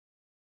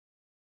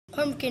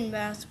Pumpkin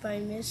Bath by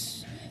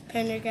Miss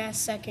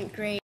Pendergast, 2nd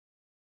grade.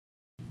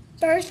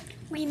 First,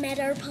 we met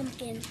our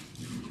pumpkin.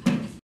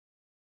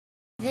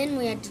 Then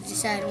we had to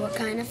decide what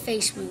kind of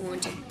face we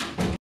wanted.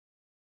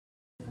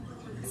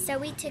 So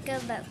we took a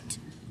vote.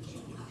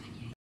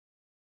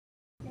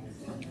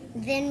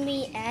 Then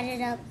we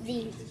added up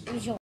the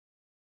results.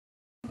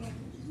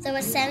 There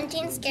was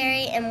 17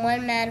 scary and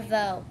 1 mad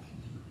vote.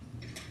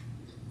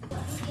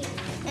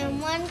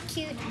 And 1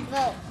 cute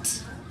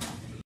vote.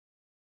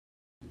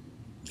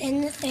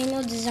 Then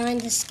Nathaniel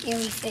designed the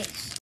scary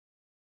face.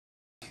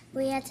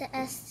 We had to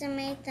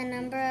estimate the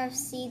number of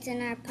seeds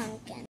in our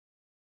pumpkin.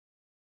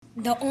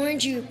 The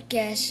orange group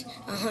guessed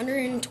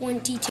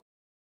 122.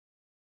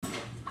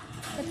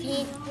 The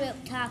pink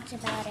group talked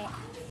about it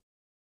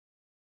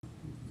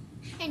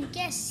and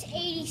guessed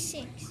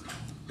 86.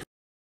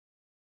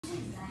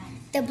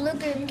 The blue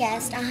group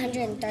guessed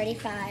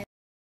 135.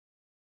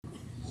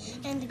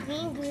 And the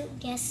green group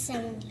guessed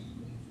 70.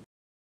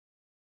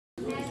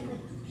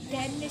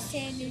 Then Miss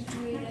Sanders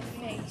drew the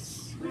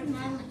face.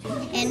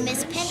 And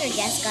Miss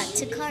Pendergast got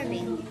to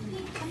carving.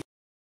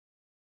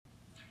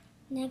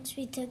 Next,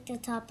 we took the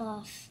top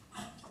off.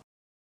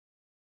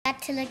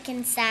 Got to look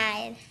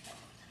inside.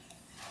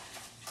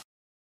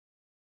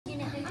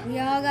 We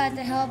all got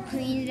to help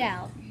clean it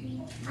out.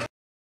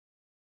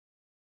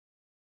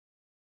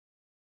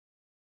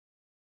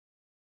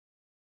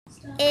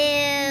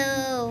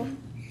 Ew.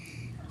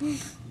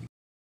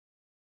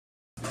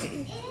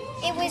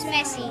 It was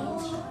messy.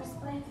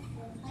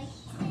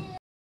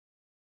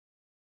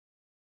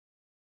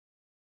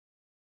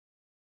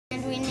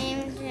 And we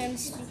named him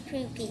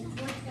Spooky.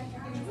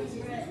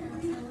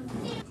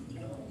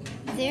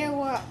 There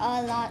were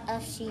a lot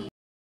of seeds.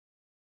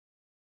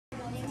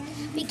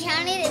 We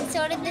counted and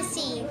sorted the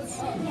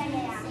seeds.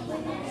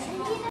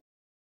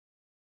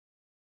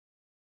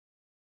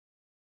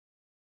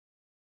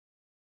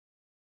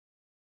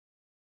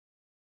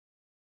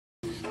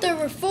 There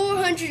were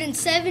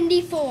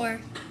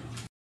 474.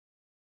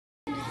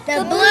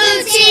 The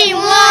blue team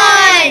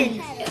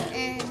won!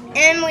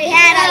 And we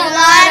had a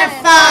lot of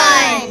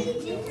fun.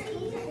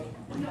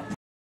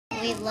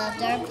 We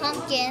loved our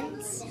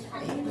pumpkins.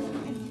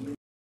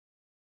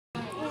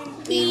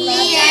 We loved